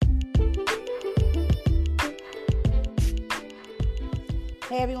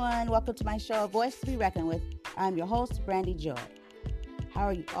Hey everyone, welcome to my show, A Voice to be Reckoned with. I'm your host, Brandy Joy. How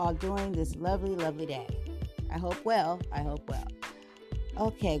are you all doing this lovely, lovely day? I hope well.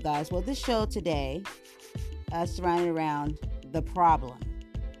 Okay, guys, well, this show today surrounded around the problem.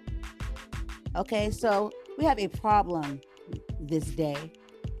 Okay, so we have a problem this day.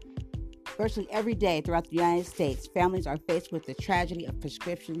 Virtually every day throughout the United States, families are faced with the tragedy of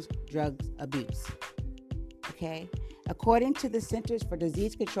prescription drugs abuse. Okay? According to the Centers for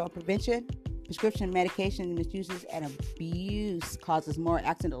Disease Control and Prevention, prescription medication misuses and abuse causes more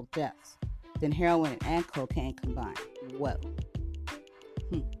accidental deaths than heroin and cocaine combined. Whoa.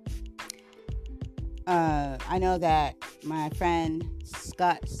 I know that my friend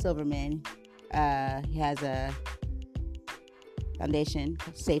Scott Silverman, he has a foundation,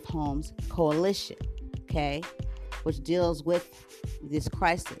 Safe Homes Coalition, okay, which deals with this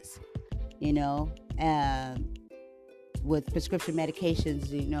crisis, with prescription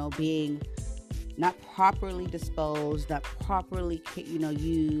medications, being not properly disposed, not properly,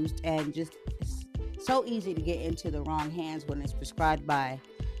 used, and just so easy to get into the wrong hands when it's prescribed by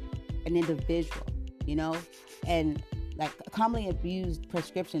an individual, and like commonly abused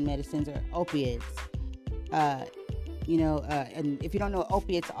prescription medicines are opiates, and if you don't know what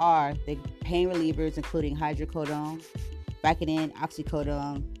opiates are, they're pain relievers, including hydrocodone, Vicodin,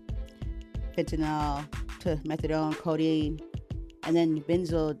 oxycodone, fentanyl, methadone, codeine, and then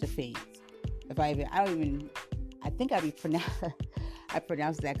benzodiazepines. I think I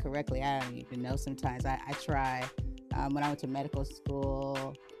pronounced that correctly. I don't even know sometimes. I try. When I went to medical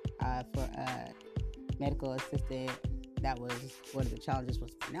school for a medical assistant, that was one of the challenges,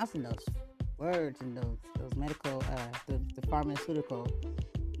 was pronouncing those words and those medical, the pharmaceutical,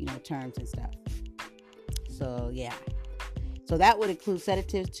 terms and stuff. So, yeah. So that would include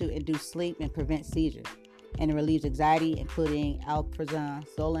sedatives to induce sleep and prevent seizures. And it relieves anxiety, including alprazolam,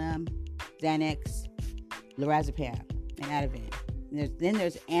 Zoloft, Xanax, lorazepam, and Ativan. Then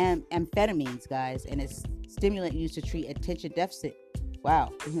there's amphetamines, guys, and it's stimulant used to treat attention deficit.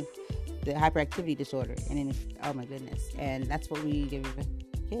 Wow. The hyperactivity disorder. And then, oh my goodness. And that's what we give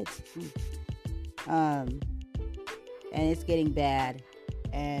kids. And it's getting bad.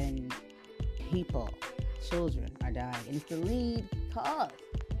 And children are dying. And it's the lead cause.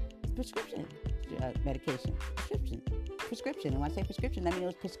 It's prescription medication. Prescription. And when I say prescription, that means it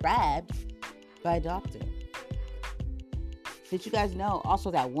was prescribed by a doctor. Did you guys know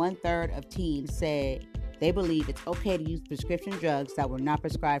also that 1/3 of teens say they believe it's okay to use prescription drugs that were not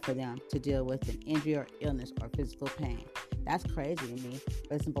prescribed for them to deal with an injury or illness or physical pain? That's crazy to me.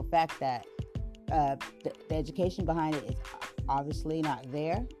 For the simple fact that the education behind it is obviously not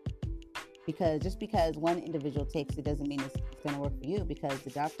there. Because just because one individual takes it doesn't mean it's going to work for you, because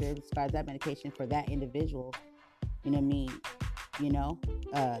the doctor prescribes that medication for that individual. You know what I mean?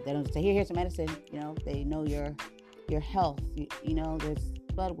 They don't say, here's some medicine. They know your health. There's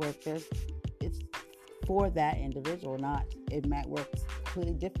blood work. It's for that individual, not it might work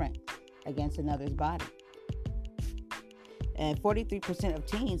completely different against another's body. And 43% of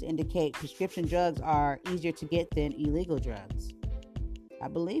teens indicate prescription drugs are easier to get than illegal drugs. I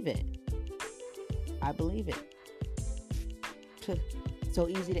believe it. So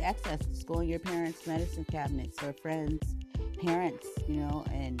easy to access. Just go in your parents' medicine cabinets or friends' parents,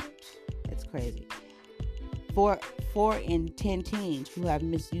 and it's crazy. 4 in 10 teens who have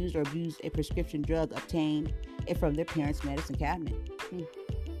misused or abused a prescription drug obtained it from their parents' medicine cabinet.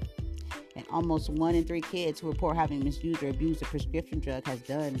 And almost 1 in 3 kids who report having misused or abused a prescription drug has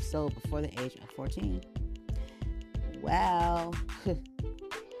done so before the age of 14. Wow.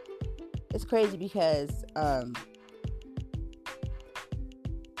 It's crazy because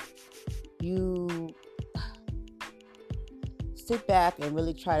you sit back and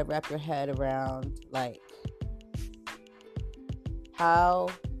really try to wrap your head around, like, how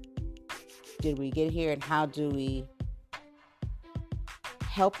did we get here and how do we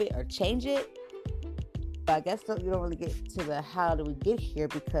help it or change it? But I guess you don't really get to the how do we get here,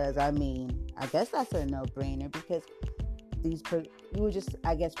 because I guess that's a no-brainer, because we just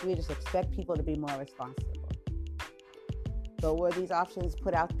expect people to be more responsible. But were these options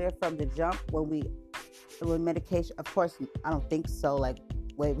put out there from the jump when medication? Of course, I don't think so. Like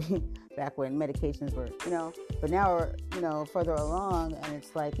way back when medications were, but now we're, further along, and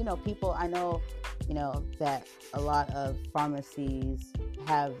it's like, people. I know, that a lot of pharmacies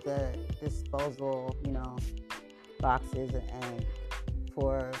have the disposal, boxes and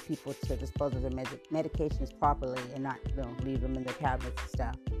for people to dispose of their medications properly and not leave them in their cabinets and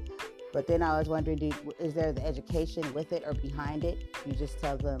stuff. But then I was wondering, is there the education with it or behind it? You just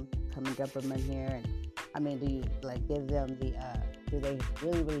tell them, come and dump them in here, and I mean, do you like give them the? Do they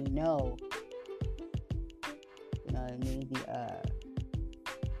really know? You know what I mean?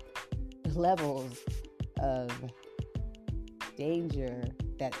 The levels of danger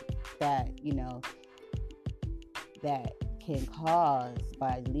that you know that can cause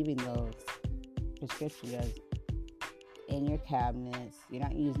by leaving those prescription drugs in your cabinets. You're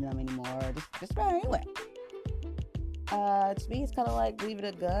not using them anymore. Just throw it anyway. To me, it's kind of like leaving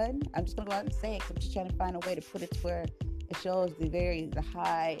a gun. I'm just gonna go out and say it. 'Cause I'm just trying to find a way to put it to where it shows the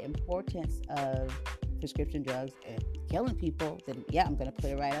high importance of prescription drugs and killing people. Then yeah, I'm gonna put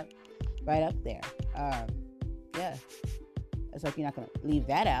it right up there. Yeah, it's like you're not gonna leave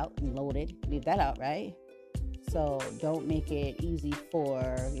that out and loaded. Leave that out, right? So don't make it easy for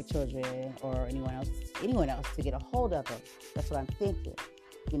your children or anyone else to get a hold of them. That's what I'm thinking.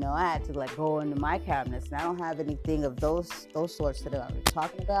 You know, I had to like go into my cabinets, and I don't have anything of those sorts that I'm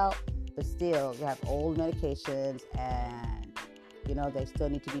talking about. But still, you have old medications, and you know they still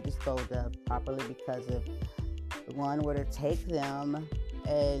need to be disposed of properly, because if one were to take them,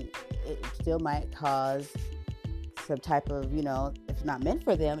 and it still might cause some type of, you know, if it's not meant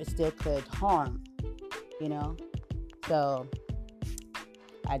for them, it still could harm. You know, so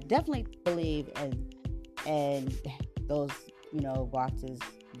I definitely believe in those, you know, boxes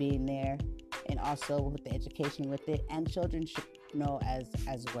being there, and also with the education with it, and children should know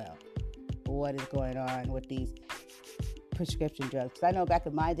as well what is going on with these prescription drugs. Because I know back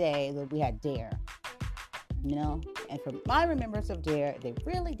in my day that we had DARE, you know, and from my remembrance of DARE, they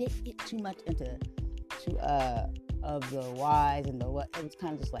really didn't get too much into of the whys and the what. It was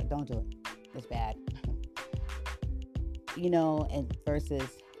kind of just like, don't do it, it's bad. You know, and versus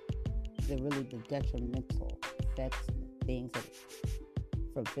the detrimental effects, things that,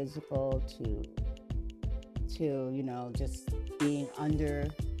 from physical to you know, just being under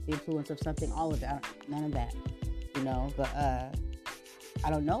the influence of something, all of that, none of that, you know. But I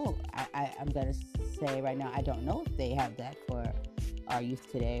don't know. I'm gonna say right now, I don't know if they have that for our youth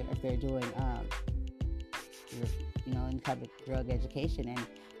today, or if they're doing you know, any type of drug education, and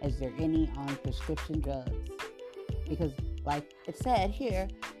is there any on prescription drugs? Because like it said here,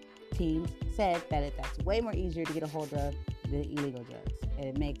 teams said that that's way more easier to get a hold of the illegal drugs. And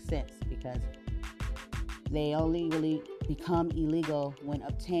it makes sense, because they only really become illegal when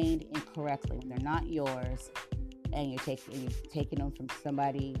obtained incorrectly, when they're not yours, and you're taking them from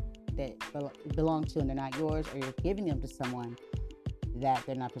somebody that belong to and they're not yours, or you're giving them to someone that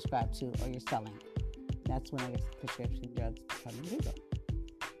they're not prescribed to, or you're selling. That's when prescription drugs become illegal.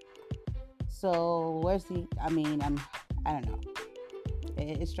 So I don't know.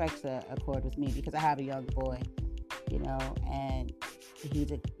 It strikes a chord with me, because I have a young boy, you know, and he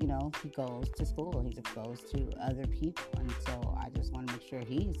goes to school, he's exposed to other people, and so I just want to make sure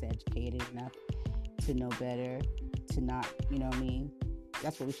he's educated enough to know better, to not, you know what I mean?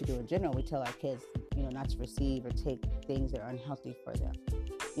 That's what we should do in general. We tell our kids, you know, not to receive or take things that are unhealthy for them,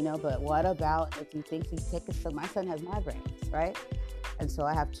 you know. But what about if he thinks he's taking some? My son has migraines, right? And so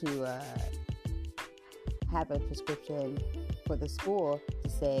I have to have a prescription for the school to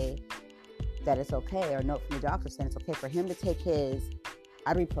say that it's okay, or note from the doctor saying it's okay for him to take his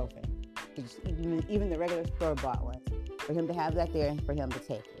ibuprofen, even the regular store-bought ones, for him to have that there and for him to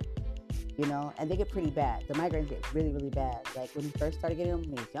take it, you know. And they get pretty bad. The migraines get really, really bad. Like when he first started getting them when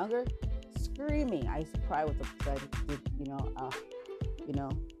he was younger, screaming. I used to cry with the, you know,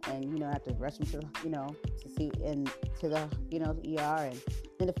 and you know, I have to rush him to, you know, to see into the, you know, the ER, and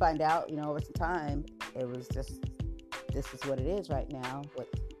then to find out, you know, over some time, it was just, this is what it is right now.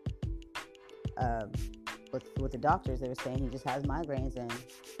 With the doctors, they were saying he just has migraines, and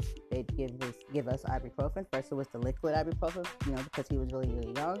they'd give us ibuprofen. First it was the liquid ibuprofen, you know, because he was really,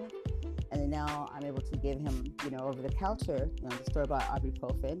 really young. And then now I'm able to give him, you know, over the counter, you know, the store-bought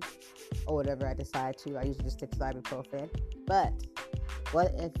ibuprofen, or whatever I decide to. I usually just stick to the ibuprofen. But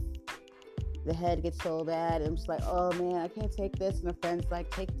what if the head gets so bad, and I'm just like, oh man, I can't take this, and a friend's like,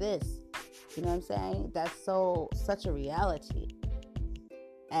 take this. You know what I'm saying? That's such a reality.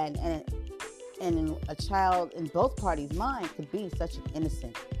 And a child in both parties' mind could be such an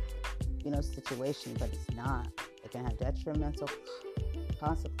innocent, you know, situation, but it's not. It can have detrimental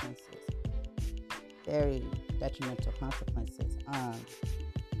consequences. Very detrimental consequences.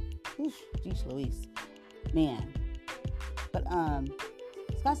 Geez Louise. Man. But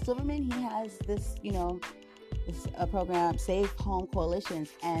Scott Silverman, he has this, you know, this program, Safe Home Coalitions,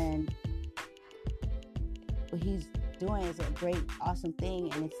 and what he's doing is a great, awesome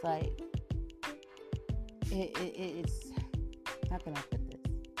thing. And it's like, it's, how can I put this?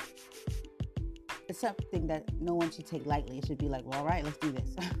 It's something that no one should take lightly. It should be like, well, all right, let's do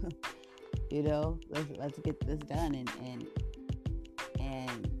this. Let's get this done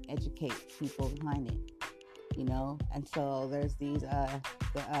and educate people behind it. And so there's these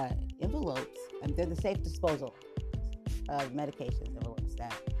envelopes, and they're the safe disposal of medications envelopes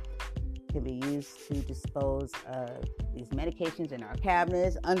that can be used to dispose of these medications in our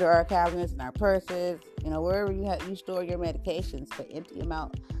cabinets, under our cabinets, in our purses, wherever you store your medications, but empty them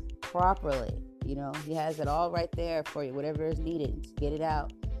out properly. He has it all right there for you, whatever is needed to get it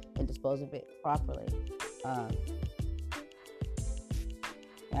out and dispose of it properly.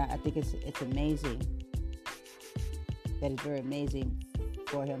 I think it's amazing. That is very amazing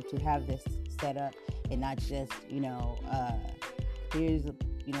for him to have this set up and not just, here's a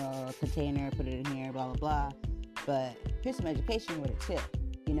container, put it in here, blah, blah, blah. But here's some education with it too,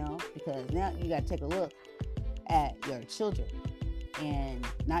 because now you got to take a look at your children and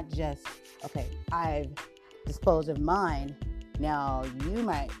not just, okay, I've disposed of mine. Now you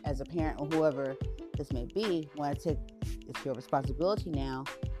might, as a parent or whoever this may be, want to take, it's your responsibility now.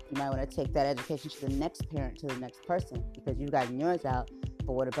 You might want to take that education to the next parent, to the next person, because you've gotten yours out.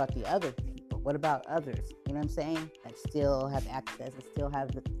 But what about the other people? What about others? You know what I'm saying? That still have access, that still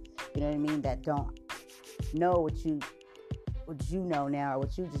have the, that don't know what you know now, or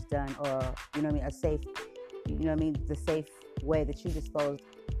what you just done, or a safe, the safe way that you dispose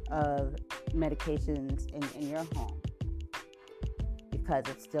of medications in your home, because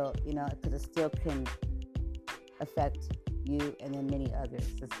it's still, because it still can affect you and then many others.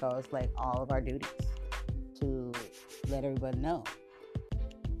 And so it's like all of our duties to let everybody know.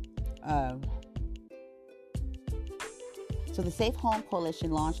 So the Safe Home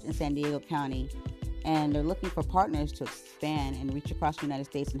Coalition launched in San Diego County, and they're looking for partners to expand and reach across the United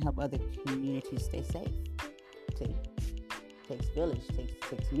States and help other communities stay safe. See, takes village,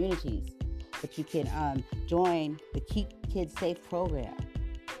 takes communities. But you can join the Keep Kids Safe program.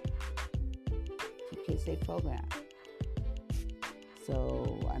 Keep Kids Safe program.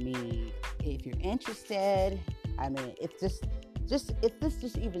 So, if you're interested, if this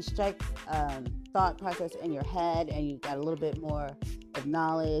just even strikes thought process in your head, and you got a little bit more of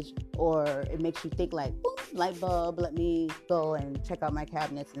knowledge, or it makes you think like, light bulb, let me go and check out my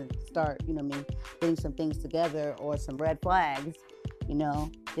cabinets and start, getting some things together, or some red flags,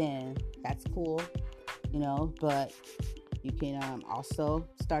 then that's cool, but you can also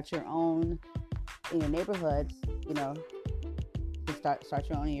start your own in your neighborhoods, start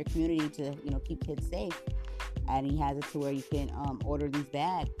your own in your community to, keep kids safe. And he has it to where you can order these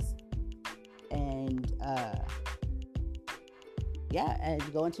bags, and and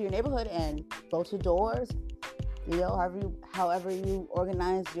you go into your neighborhood and go to doors, however you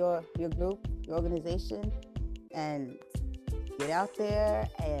organize your group, your organization, and get out there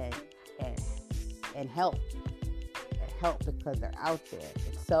and help. Because they're out there.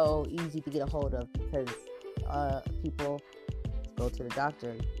 It's so easy to get a hold of, because people go to the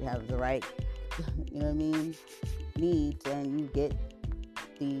doctor, you have the right, needs, and you get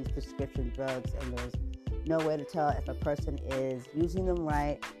these prescription drugs, and there's no way to tell if a person is using them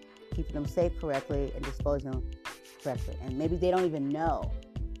right, keeping them safe correctly, and disposing them correctly. And maybe they don't even know.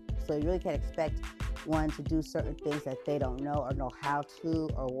 So you really can't expect one to do certain things that they don't know, or know how to,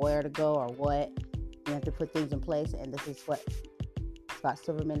 or where to go, or what. You have to put things in place, and this is what Scott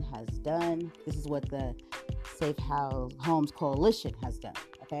Silverman has done. This is what the Safe Homes Coalition has done,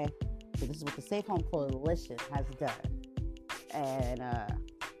 okay? So this is what the Safe Home Coalition has done. And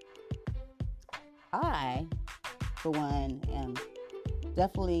I, for one, am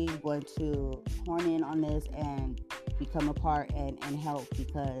definitely going to horn in on this and become a part and help,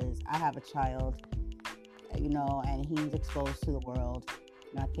 because I have a child, and he's exposed to the world.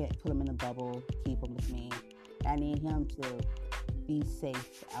 And I can't put him in a bubble, keep him with me. I need him to be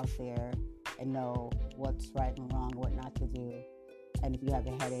safe out there and know what's right and wrong, what not to do. And if you have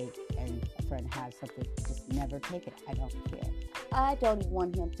a headache and a friend has something, just never take it. I don't care. I don't even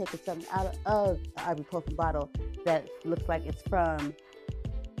want him taking something out of the ibuprofen bottle that looks like it's from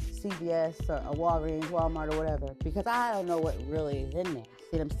CVS or a Walgreens, Walmart, or whatever, because I don't know what really is in there.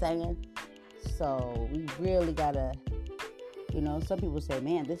 See what I'm saying? So we really gotta, some people say,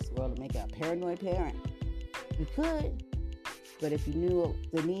 man, this world will make a paranoid parent. You could, but if you knew what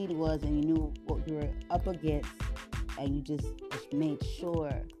the need was, and you knew what you were up against, and you just made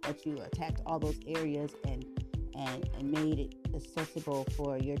sure that you attacked all those areas and made it accessible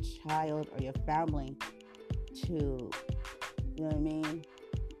for your child or your family to, and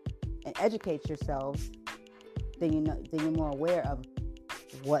educate yourselves, then you're more aware of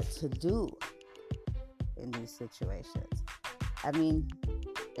what to do in these situations.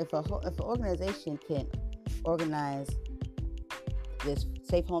 If an organization can organize this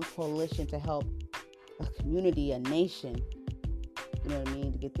Safe Home Coalition to help a community, a nation, you know what I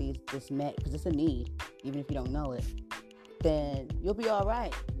mean, to get this met, because it's a need, even if you don't know it, then you'll be all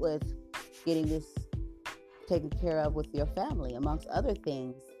right with getting this taken care of with your family, amongst other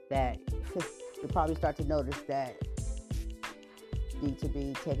things that you'll probably start to notice that need to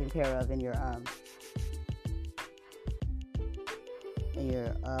be taken care of in your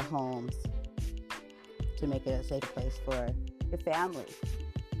homes to make it a safe place for your family.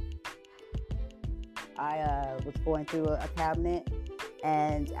 I was going through a cabinet,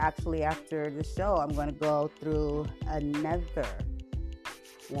 and actually after the show, I'm going to go through another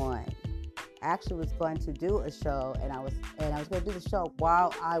one. I actually was going to do a show, and I was going to do the show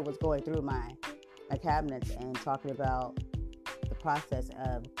while I was going through my cabinets and talking about the process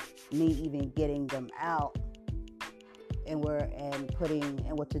of me even getting them out and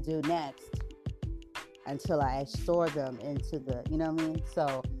what to do next until I store them into the, you know what I mean?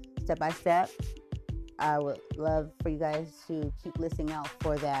 So step by step, I would love for you guys to keep listening out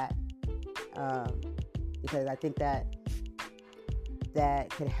for that, because I think that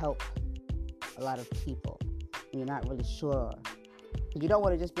could help a lot of people. You're not really sure, because you don't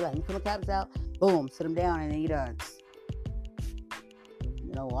want to just be like, you put the cabinets out, boom, sit them down, and then you done,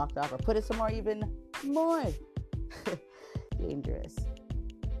 walked off, or put it somewhere even more dangerous.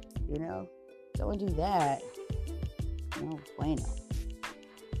 Don't do that. No bueno.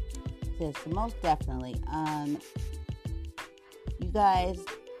 So most definitely, you guys,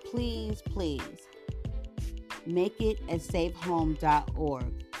 please make it a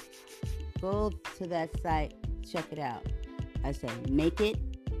safehome.org. Go to that site, check it out. I say make it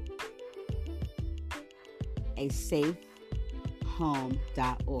a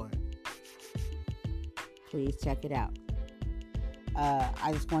safehome.org. Please check it out.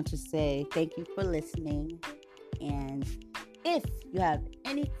 I just want to say thank you for listening, and if you have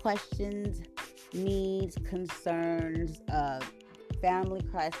any questions, needs, concerns, family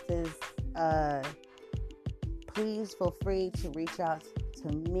crisis, please feel free to reach out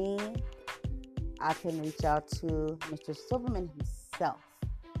to me. I can reach out to Mr. Silverman himself.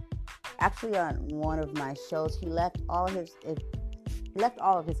 Actually, on one of my shows, he left all of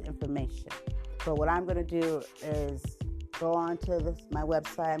his information. So what I'm going to do is go on to my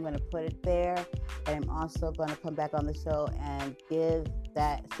website. I'm going to put it there, and I'm also going to come back on the show and give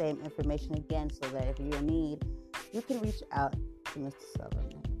that same information again, so that if you're in need, you can reach out to Mr.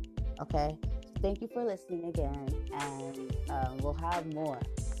 Silverman. Okay? So thank you for listening again, and we'll have more.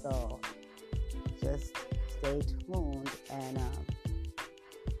 So just stay tuned, and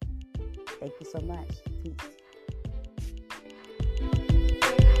thank you so much. Peace.